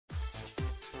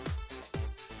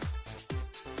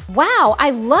Wow,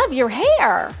 I love your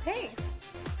hair. Thanks.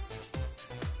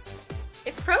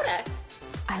 It's Prota.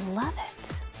 I love it.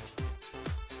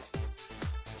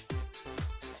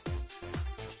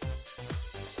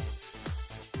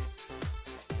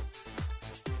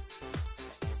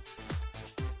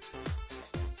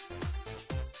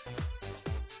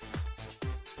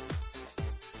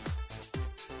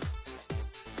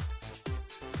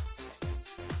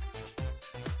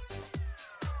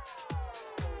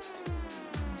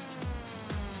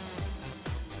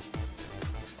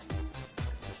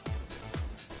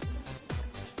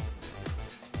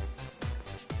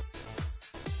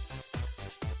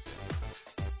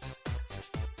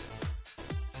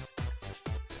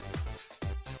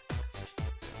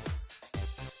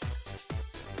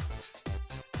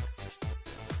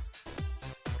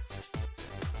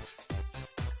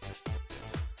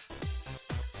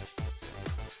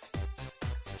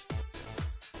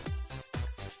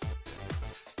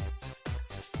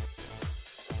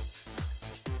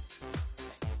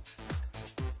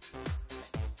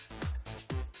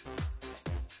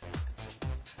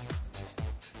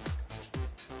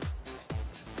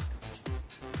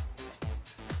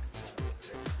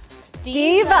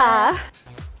 Diva.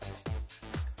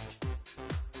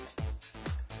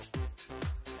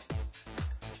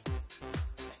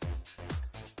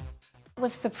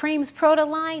 With Supreme's Prota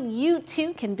line, you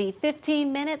too can be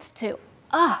 15 minutes to,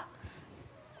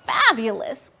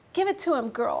 fabulous. Give it to him,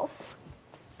 girls.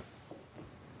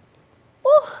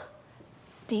 Ooh,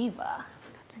 Diva.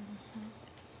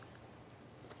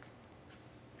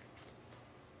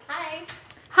 Hi.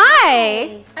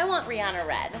 Hi. I want Rihanna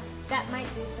red. That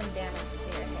might do some damage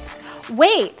to your hair.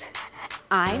 Wait,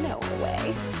 I know a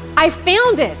way. I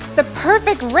found it, the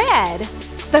perfect red.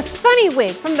 The Sunny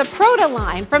Wig from the Prota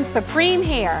line from Supreme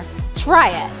Hair.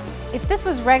 Try it. If this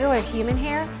was regular human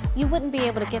hair, you wouldn't be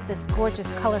able to get this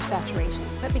gorgeous color saturation.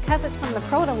 But because it's from the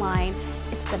Prota line,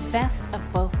 it's the best of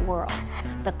both worlds.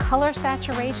 The color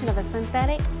saturation of a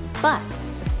synthetic, but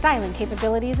the styling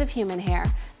capabilities of human hair.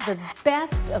 The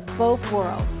best of both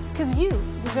worlds, because you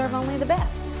deserve only the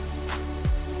best.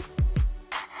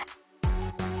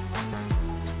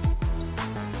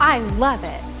 I love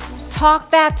it.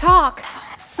 Talk that talk.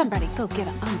 Somebody go get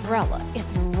an umbrella.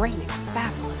 It's raining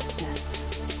fabulousness.